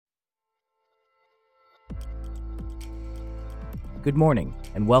Good morning,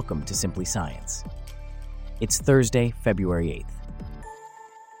 and welcome to Simply Science. It's Thursday, February 8th.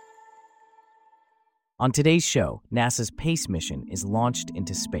 On today's show, NASA's PACE mission is launched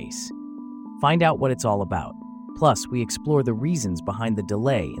into space. Find out what it's all about. Plus, we explore the reasons behind the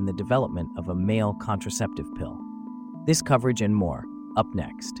delay in the development of a male contraceptive pill. This coverage and more, up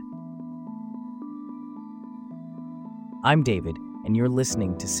next. I'm David, and you're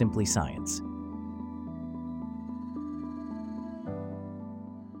listening to Simply Science.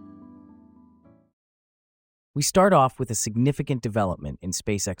 We start off with a significant development in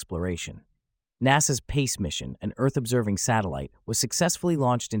space exploration. NASA's PACE mission, an Earth-observing satellite, was successfully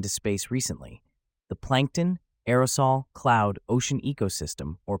launched into space recently. The Plankton, Aerosol, Cloud, Ocean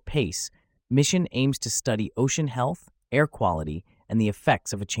Ecosystem, or PACE, mission aims to study ocean health, air quality, and the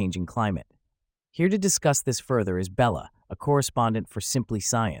effects of a changing climate. Here to discuss this further is Bella, a correspondent for Simply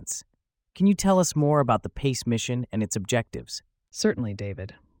Science. Can you tell us more about the PACE mission and its objectives? Certainly,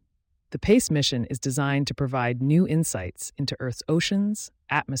 David. The PACE mission is designed to provide new insights into Earth's oceans,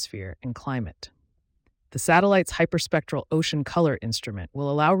 atmosphere, and climate. The satellite's hyperspectral ocean color instrument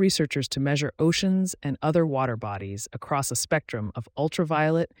will allow researchers to measure oceans and other water bodies across a spectrum of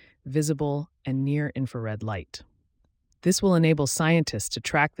ultraviolet, visible, and near-infrared light. This will enable scientists to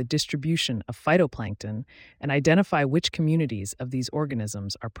track the distribution of phytoplankton and identify which communities of these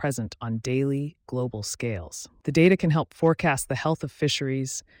organisms are present on daily, global scales. The data can help forecast the health of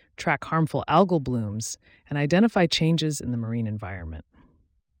fisheries, track harmful algal blooms, and identify changes in the marine environment.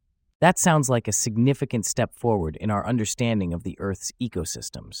 That sounds like a significant step forward in our understanding of the Earth's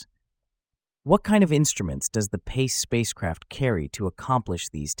ecosystems. What kind of instruments does the PACE spacecraft carry to accomplish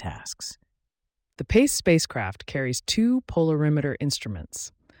these tasks? The PACE spacecraft carries two polarimeter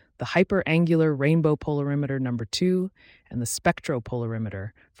instruments, the Hyperangular Rainbow Polarimeter No. 2 and the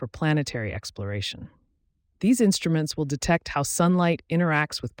Spectropolarimeter for planetary exploration. These instruments will detect how sunlight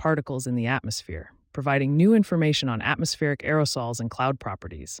interacts with particles in the atmosphere, providing new information on atmospheric aerosols and cloud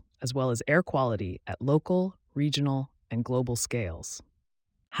properties, as well as air quality at local, regional, and global scales.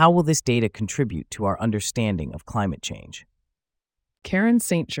 How will this data contribute to our understanding of climate change? Karen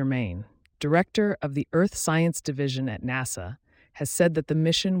St. Germain, director of the Earth Science Division at NASA, has said that the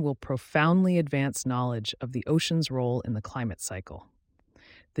mission will profoundly advance knowledge of the ocean's role in the climate cycle.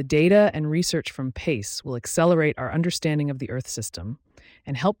 The data and research from PACE will accelerate our understanding of the Earth system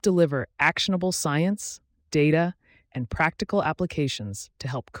and help deliver actionable science, data, and practical applications to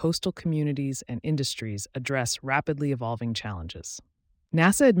help coastal communities and industries address rapidly evolving challenges.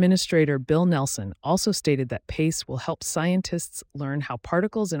 NASA Administrator Bill Nelson also stated that PACE will help scientists learn how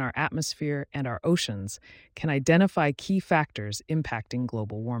particles in our atmosphere and our oceans can identify key factors impacting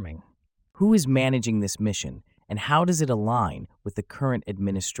global warming. Who is managing this mission, and how does it align with the current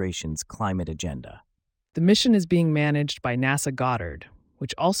administration's climate agenda? The mission is being managed by NASA Goddard,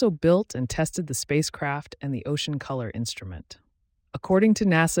 which also built and tested the spacecraft and the Ocean Color Instrument. According to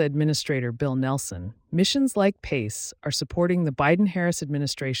NASA Administrator Bill Nelson, missions like PACE are supporting the Biden-Harris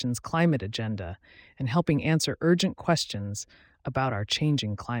administration's climate agenda and helping answer urgent questions about our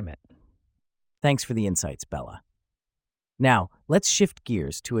changing climate. Thanks for the insights, Bella. Now, let's shift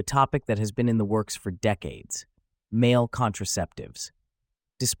gears to a topic that has been in the works for decades: male contraceptives.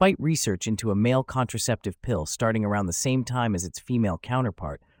 Despite research into a male contraceptive pill starting around the same time as its female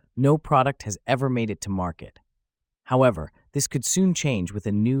counterpart, no product has ever made it to market. However, this could soon change with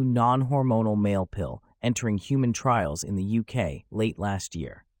a new non-hormonal male pill entering human trials in the UK late last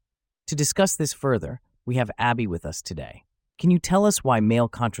year. To discuss this further, we have Abby with us today. Can you tell us why male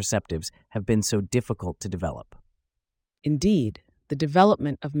contraceptives have been so difficult to develop? Indeed, the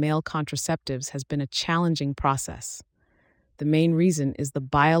development of male contraceptives has been a challenging process. The main reason is the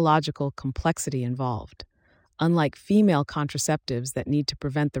biological complexity involved. Unlike female contraceptives that need to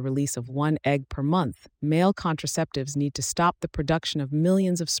prevent the release of one egg per month, male contraceptives need to stop the production of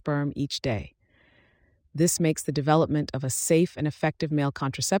millions of sperm each day. This makes the development of a safe and effective male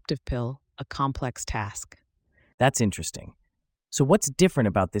contraceptive pill a complex task. That's interesting. So what's different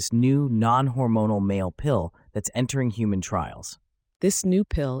about this new non-hormonal male pill that's entering human trials? This new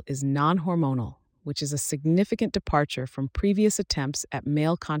pill is non-hormonal, which is a significant departure from previous attempts at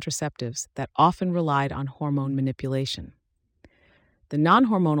male contraceptives that often relied on hormone manipulation. The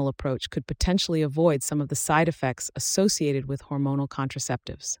non-hormonal approach could potentially avoid some of the side effects associated with hormonal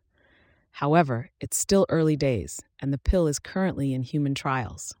contraceptives. However, it's still early days, and the pill is currently in human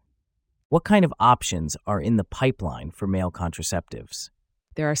trials. What kind of options are in the pipeline for male contraceptives?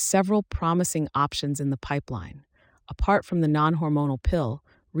 There are several promising options in the pipeline. Apart from the non-hormonal pill,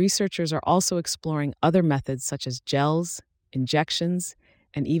 researchers are also exploring other methods such as gels, injections,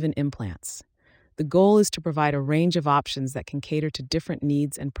 and even implants. The goal is to provide a range of options that can cater to different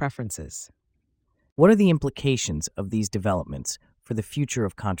needs and preferences. What are the implications of these developments for the future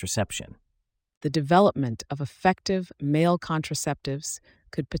of contraception? The development of effective male contraceptives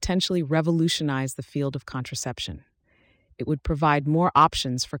could potentially revolutionize the field of contraception. It would provide more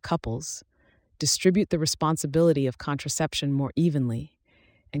options for couples, distribute the responsibility of contraception more evenly,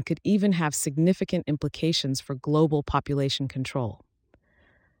 and could even have significant implications for global population control.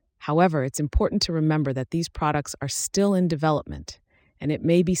 However, it's important to remember that these products are still in development, and it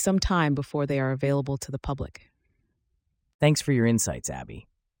may be some time before they are available to the public. Thanks for your insights, Abby.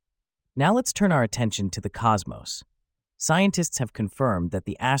 Now let's turn our attention to the cosmos. Scientists have confirmed that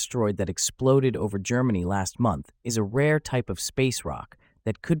the asteroid that exploded over Germany last month is a rare type of space rock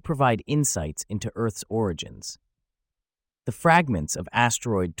that could provide insights into Earth's origins. The fragments of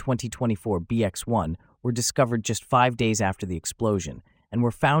asteroid 2024 BX1 were discovered just 5 days after the explosion and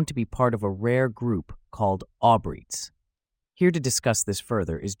were found to be part of a rare group called Aubrites. Here to discuss this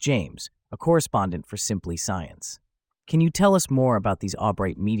further is James, a correspondent for Simply Science. Can you tell us more about these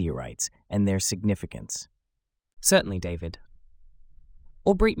Aubrite meteorites and their significance? Certainly, David.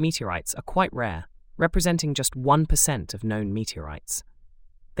 Aubrite meteorites are quite rare, representing just 1% of known meteorites.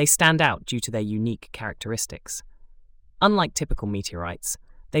 They stand out due to their unique characteristics. Unlike typical meteorites,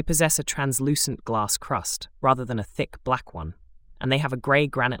 they possess a translucent glass crust rather than a thick black one, and they have a grey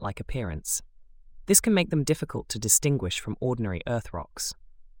granite-like appearance. This can make them difficult to distinguish from ordinary Earth rocks.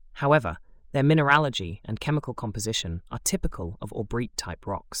 However, their mineralogy and chemical composition are typical of Aubrite-type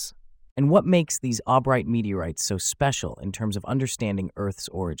rocks. And what makes these Aubrite meteorites so special in terms of understanding Earth's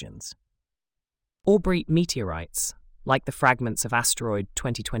origins? Aubrite meteorites, like the fragments of asteroid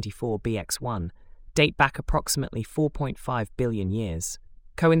 2024 BX1, date back approximately 4.5 billion years,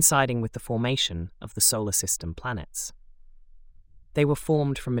 coinciding with the formation of the solar system planets. They were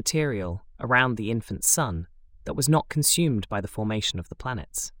formed from material around the infant sun that was not consumed by the formation of the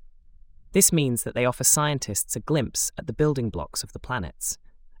planets. This means that they offer scientists a glimpse at the building blocks of the planets,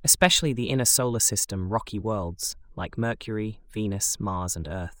 especially the inner solar system rocky worlds like Mercury, Venus, Mars, and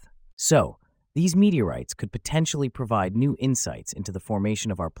Earth. So, these meteorites could potentially provide new insights into the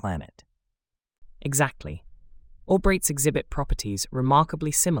formation of our planet. Exactly. Aubrites exhibit properties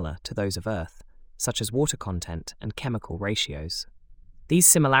remarkably similar to those of Earth, such as water content and chemical ratios. These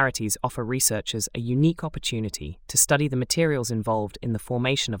similarities offer researchers a unique opportunity to study the materials involved in the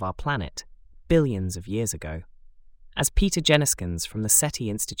formation of our planet billions of years ago. As Peter Jenniskens from the SETI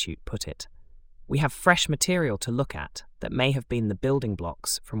Institute put it, we have fresh material to look at that may have been the building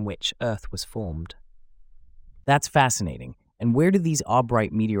blocks from which Earth was formed. That's fascinating. And where do these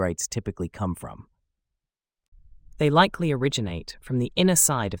Aubrite meteorites typically come from? They likely originate from the inner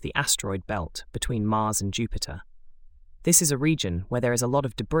side of the asteroid belt between Mars and Jupiter. This is a region where there is a lot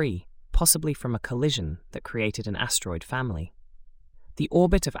of debris, possibly from a collision that created an asteroid family. The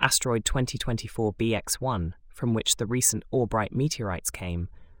orbit of asteroid 2024 BX1, from which the recent Aubrite meteorites came,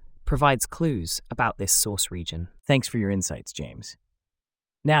 provides clues about this source region. Thanks for your insights, James.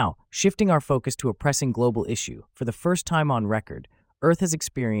 Now, shifting our focus to a pressing global issue, for the first time on record, Earth has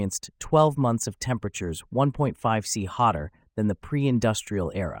experienced 12 months of temperatures 1.5°C hotter than the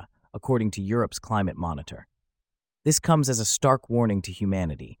pre-industrial era, according to Europe's climate monitor. This comes as a stark warning to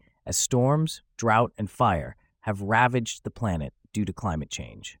humanity, as storms, drought, and fire have ravaged the planet due to climate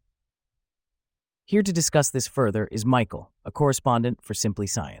change. Here to discuss this further is Michael, a correspondent for Simply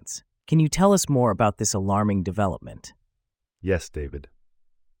Science. Can you tell us more about this alarming development? Yes, David.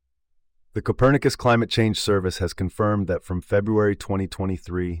 The Copernicus Climate Change Service has confirmed that from February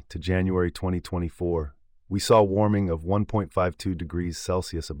 2023 to January 2024, we saw warming of 1.52 degrees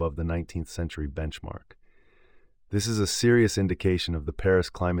Celsius above the 19th century benchmark. This is a serious indication of the Paris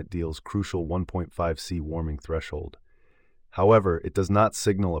Climate Deal's crucial 1.5°C warming threshold. However, it does not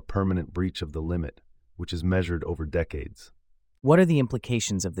signal a permanent breach of the limit, which is measured over decades. What are the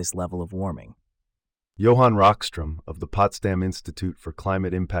implications of this level of warming? Johan Rockström of the Potsdam Institute for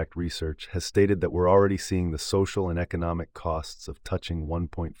Climate Impact Research has stated that we're already seeing the social and economic costs of touching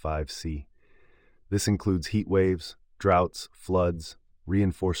 1.5°C. This includes heat waves, droughts, floods,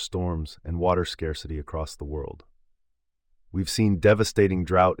 reinforced storms, and water scarcity across the world. We've seen devastating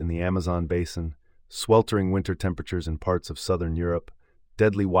drought in the Amazon basin, sweltering winter temperatures in parts of southern Europe,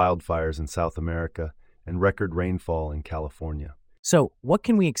 deadly wildfires in South America, and record rainfall in California. So, what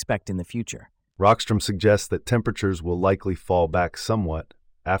can we expect in the future? Rockström suggests that temperatures will likely fall back somewhat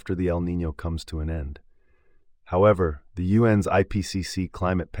after the El Niño comes to an end. However, the UN's IPCC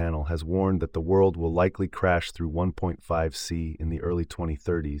climate panel has warned that the world will likely crash through 1.5°C in the early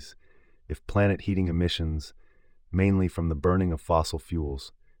 2030s if planet heating emissions, mainly from the burning of fossil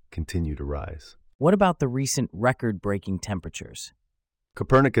fuels, continue to rise. What about the recent record-breaking temperatures?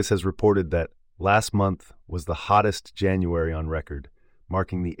 Copernicus has reported that last month was the hottest January on record,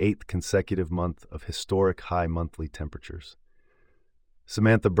 marking the 8th consecutive month of historic high monthly temperatures.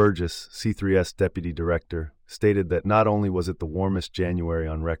 Samantha Burgess, C3S Deputy Director, stated that not only was it the warmest January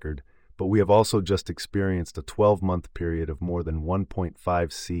on record, but we have also just experienced a 12-month period of more than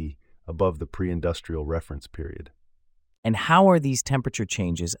 1.5 C above the pre-industrial reference period. And how are these temperature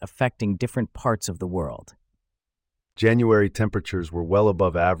changes affecting different parts of the world? January temperatures were well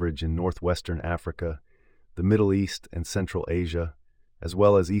above average in northwestern Africa, the Middle East and Central Asia, as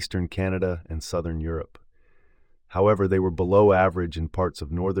well as eastern Canada and southern Europe. However, they were below average in parts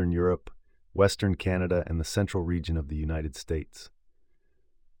of northern Europe, western Canada, and the central region of the United States.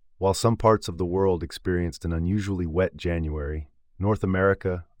 While some parts of the world experienced an unusually wet January, North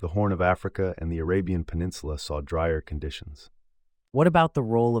America, the Horn of Africa, and the Arabian Peninsula saw drier conditions. What about the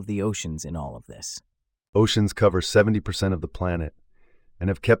role of the oceans in all of this? Oceans cover 70% of the planet and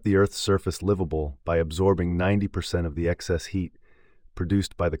have kept the Earth's surface livable by absorbing 90% of the excess heat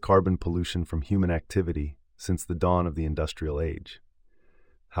produced by the carbon pollution from human activity since the dawn of the industrial age.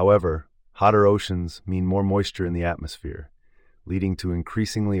 However, hotter oceans mean more moisture in the atmosphere, leading to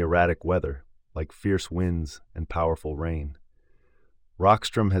increasingly erratic weather, like fierce winds and powerful rain.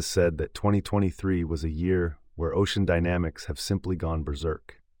 Rockstrom has said that 2023 was a year where ocean dynamics have simply gone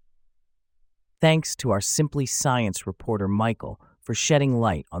berserk. Thanks to our Simply Science reporter Michael for shedding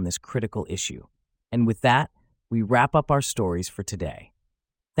light on this critical issue. And with that, we wrap up our stories for today.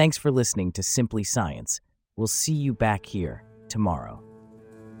 Thanks for listening to Simply Science. We'll see you back here tomorrow.